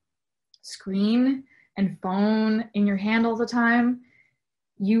of screen and phone in your hand all the time,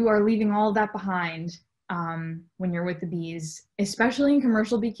 you are leaving all of that behind when you're with the bees, especially in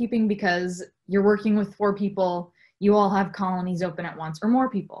commercial beekeeping, because you're working with 4 people, you all have colonies open at once, or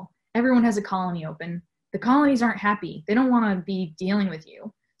more people. Everyone has a colony open. The colonies aren't happy. They don't want to be dealing with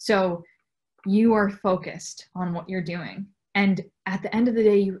you. So you are focused on what you're doing. And at the end of the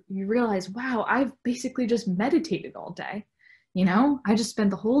day, you realize, wow, I've basically just meditated all day. You know, I just spent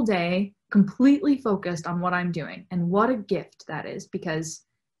the whole day completely focused on what I'm doing. And what a gift that is, because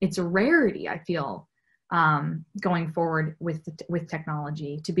it's a rarity, I feel, going forward with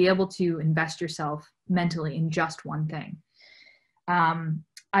technology, to be able to invest yourself mentally in just one thing.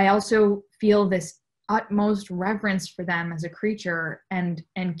 I also feel this utmost reverence for them as a creature, and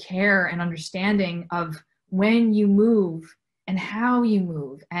care and understanding of when you move and how you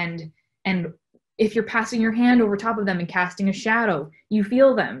move, and if you're passing your hand over top of them and casting a shadow, you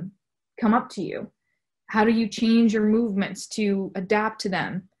feel them come up to you. How do you change your movements to adapt to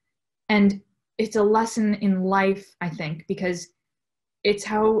them? And it's a lesson in life, I think, because it's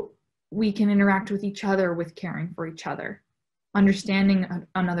how we can interact with each other with caring for each other, understanding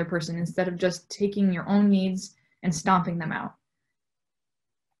another person instead of just taking your own needs and stomping them out.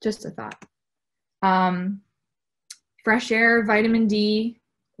 Just a thought. Fresh air, vitamin D,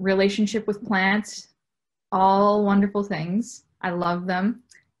 relationship with plants, all wonderful things. I love them.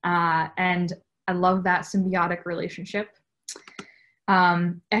 And I love that symbiotic relationship.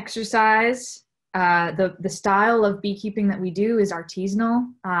 Exercise, the style of beekeeping that we do is artisanal.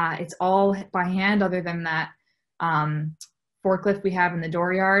 It's all by hand, other than that forklift we have in the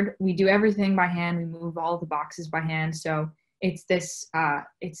dooryard. We do everything by hand. We move all the boxes by hand. So it's this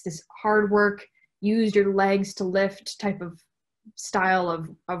hard work, use your legs to lift type of style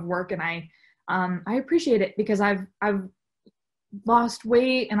of work. And I appreciate it because I've lost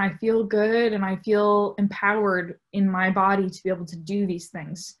weight and I feel good and I feel empowered in my body to be able to do these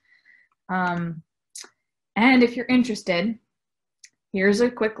things. And if you're interested, here's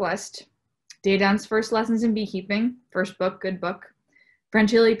a quick list. Dadan's First Lessons in Beekeeping, first book, good book.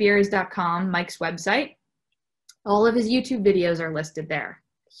 FrenchieLapiaries.com, Mike's website. All of his YouTube videos are listed there.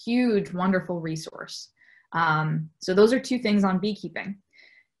 Huge, wonderful resource. So those are two things on beekeeping.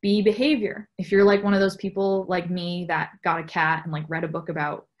 Bee behavior. If you're like one of those people like me that got a cat and like read a book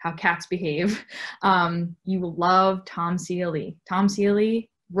about how cats behave, you will love Tom Seeley. Tom Seeley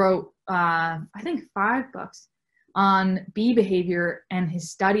wrote, I think 5 books on bee behavior and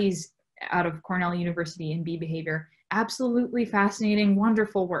his studies out of Cornell University in bee behavior. Absolutely fascinating,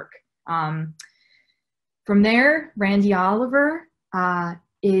 wonderful work. From there, Randy Oliver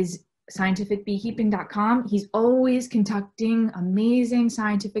is scientificbeekeeping.com. He's always conducting amazing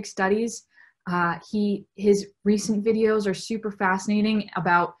scientific studies. His recent videos are super fascinating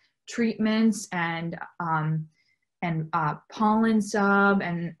about treatments and pollen sub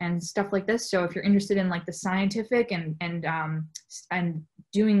and stuff like this. So if you're interested in like the scientific and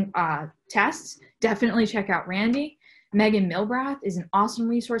doing tests, definitely check out Randy. Megan Milbrath is an awesome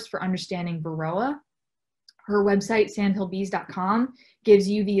resource for understanding Varroa. Her website, sandhillbees.com, gives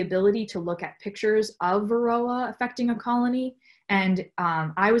you the ability to look at pictures of Varroa affecting a colony. And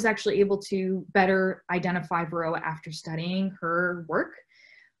I was actually able to better identify Varroa after studying her work.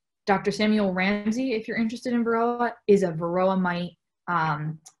 Dr. Samuel Ramsey, if you're interested in Varroa, is a Varroa mite.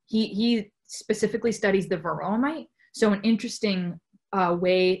 He specifically studies the Varroa mite. So an interesting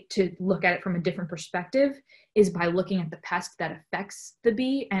way to look at it from a different perspective is by looking at the pest that affects the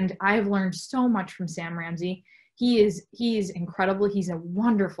bee. And I have learned so much from Sam Ramsey. He is incredible. He's a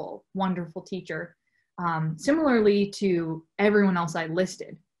wonderful, wonderful teacher. Similarly to everyone else I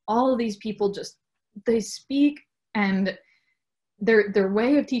listed, all of these people they speak, and their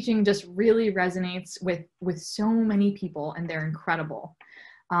way of teaching just really resonates with so many people, and they're incredible.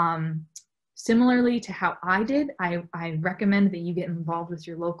 Similarly to how I did, I recommend that you get involved with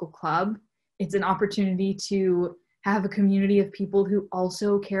your local club. It's an opportunity to have a community of people who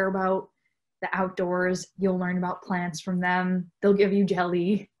also care about the outdoors. You'll learn about plants from them. They'll give you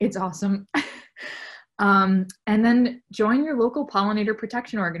jelly. It's awesome. And then join your local pollinator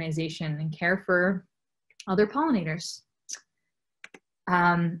protection organization and care for other pollinators.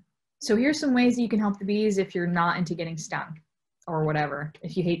 So here's some ways that you can help the bees if you're not into getting stung or whatever,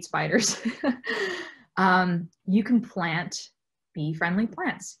 if you hate spiders. You can plant bee-friendly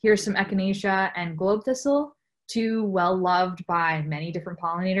plants. Here's some echinacea and globe thistle, two well-loved by many different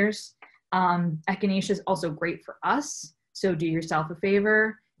pollinators. Echinacea is also great for us, so do yourself a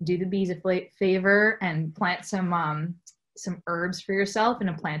favor, do the bees a favor, and plant some herbs for yourself in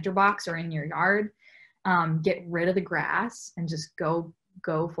a planter box or in your yard. Get rid of the grass and just go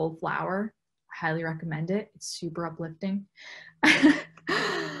full flower. I highly recommend it. It's super uplifting.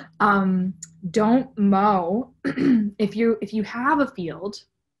 Don't mow. If you have a field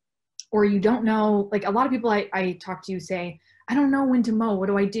or you don't know, like a lot of people I talk to say, I don't know when to mow. What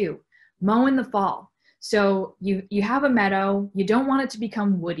do I do? Mow in the fall. So you have a meadow, you don't want it to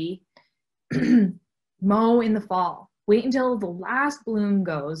become woody. Mow in the fall. Wait until the last bloom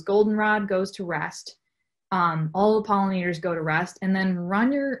goes, goldenrod goes to rest. All the pollinators go to rest, and then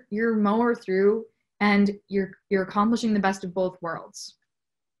run your mower through, and you're accomplishing the best of both worlds.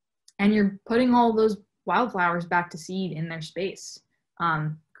 And you're putting all those wildflowers back to seed in their space.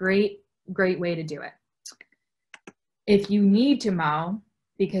 Great way to do it. If you need to mow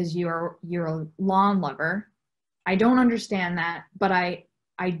because you're a lawn lover, I don't understand that, but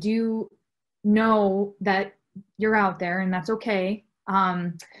I do know that you're out there, and that's okay.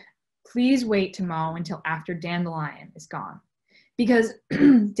 Please wait to mow until after dandelion is gone, because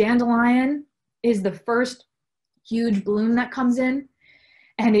dandelion is the first huge bloom that comes in,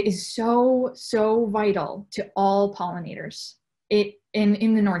 and it is so vital to all pollinators. In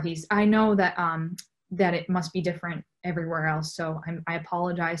the Northeast, I know that that it must be different everywhere else, so I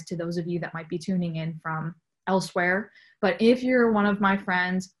apologize to those of you that might be tuning in from elsewhere. But if you're one of my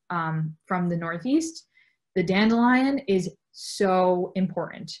friends from the Northeast, the dandelion is so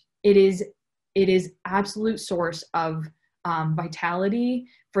important. It is absolute source of vitality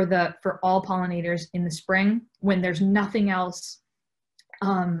for all pollinators in the spring when there's nothing else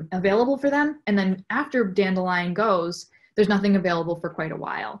available for them. And then after dandelion goes, there's nothing available for quite a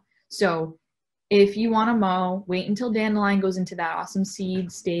while. So If you want to mow, wait until dandelion goes into that awesome seed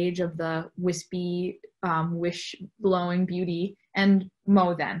stage of the wispy, wish-blowing beauty, and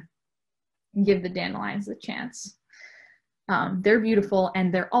mow then. Give the dandelions a chance. They're beautiful,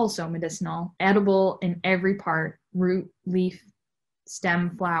 and they're also medicinal, edible in every part, root, leaf,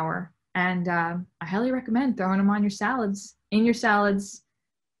 stem, flower. And I highly recommend throwing them on your salads, in your salads,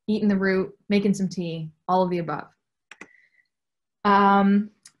 eating the root, making some tea, all of the above.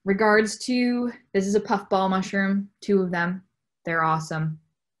 Regards to, this is a puffball mushroom, 2 of them. They're awesome,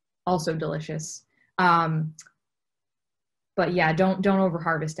 also delicious. But yeah, don't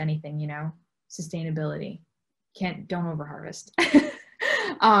overharvest anything, you know, sustainability. Don't overharvest.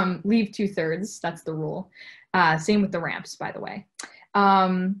 Leave 2/3, that's the rule. Same with the ramps, by the way.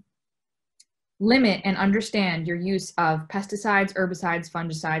 Limit and understand your use of pesticides, herbicides,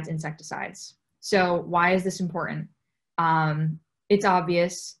 fungicides, insecticides. So why is this important? It's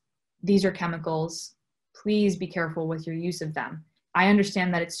obvious. These are chemicals. Please be careful with your use of them. I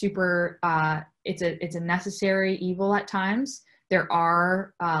understand that it's super, it's a necessary evil at times. There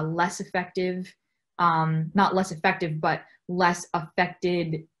are less effective, not less effective, but less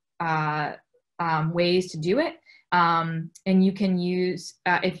affected ways to do it. And you can use,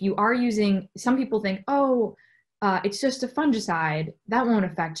 if you are using, some people think, oh, it's just a fungicide, that won't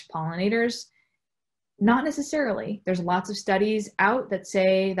affect pollinators. Not necessarily. There's lots of studies out that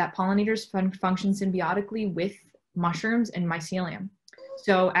say that pollinators function symbiotically with mushrooms and mycelium.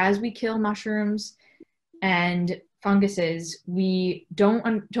 So as we kill mushrooms and funguses, we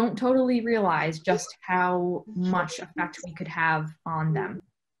don't totally realize just how much effect we could have on them.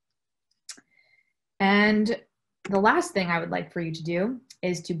 And the last thing I would like for you to do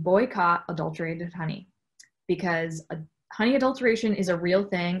is to boycott adulterated honey, because honey adulteration is a real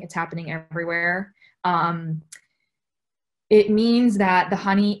thing. It's happening everywhere. It means that the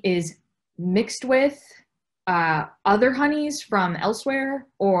honey is mixed with other honeys from elsewhere,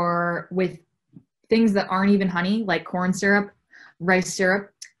 or with things that aren't even honey, like corn syrup, rice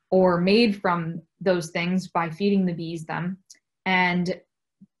syrup, or made from those things by feeding the bees them. And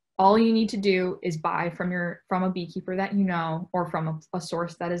all you need to do is buy from a beekeeper that you know, or from a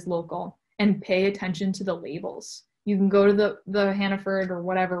source that is local, and pay attention to the labels. You can go to the Hannaford or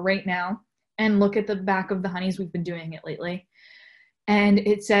whatever right now and look at the back of the honeys. We've been doing it lately. And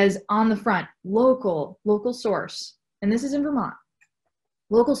it says on the front, local source. And this is in Vermont.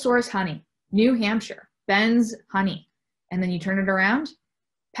 Local source honey, New Hampshire, Ben's honey. And then you turn it around,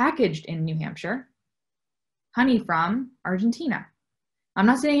 packaged in New Hampshire, honey from Argentina. I'm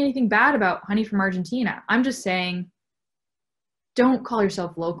not saying anything bad about honey from Argentina. I'm just saying, don't call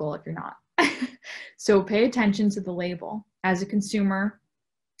yourself local if you're not. So pay attention to the label. As a consumer,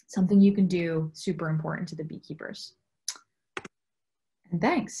 something you can do, super important to the beekeepers. And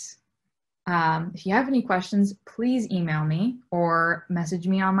thanks. If you have any questions, please email me or message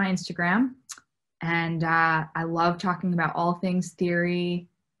me on my Instagram. And I love talking about all things theory,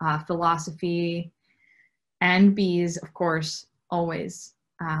 philosophy, and bees, of course, always.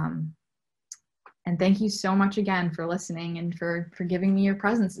 And thank you so much again for listening and for giving me your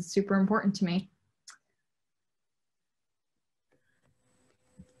presence. It's super important to me.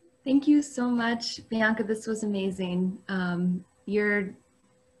 Thank you so much, Bianca. This was amazing. You're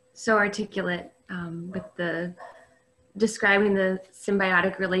so articulate with describing the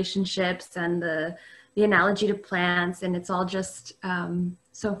symbiotic relationships and the analogy to plants, and it's all just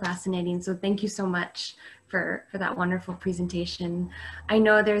so fascinating. So thank you so much for that wonderful presentation. I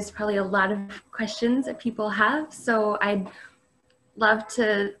know there's probably a lot of questions that people have, so I'd love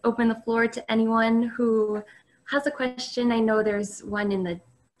to open the floor to anyone who has a question. I know there's one in the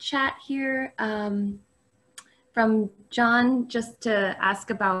chat here from John, just to ask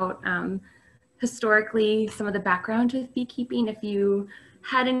about historically some of the background with beekeeping, if you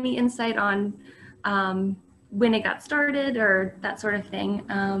had any insight on when it got started or that sort of thing.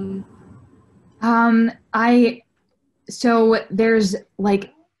 So there's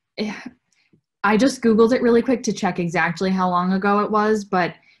like, I just Googled it really quick to check exactly how long ago it was,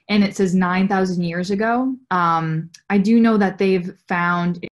 and it says 9,000 years ago. I do know that they've found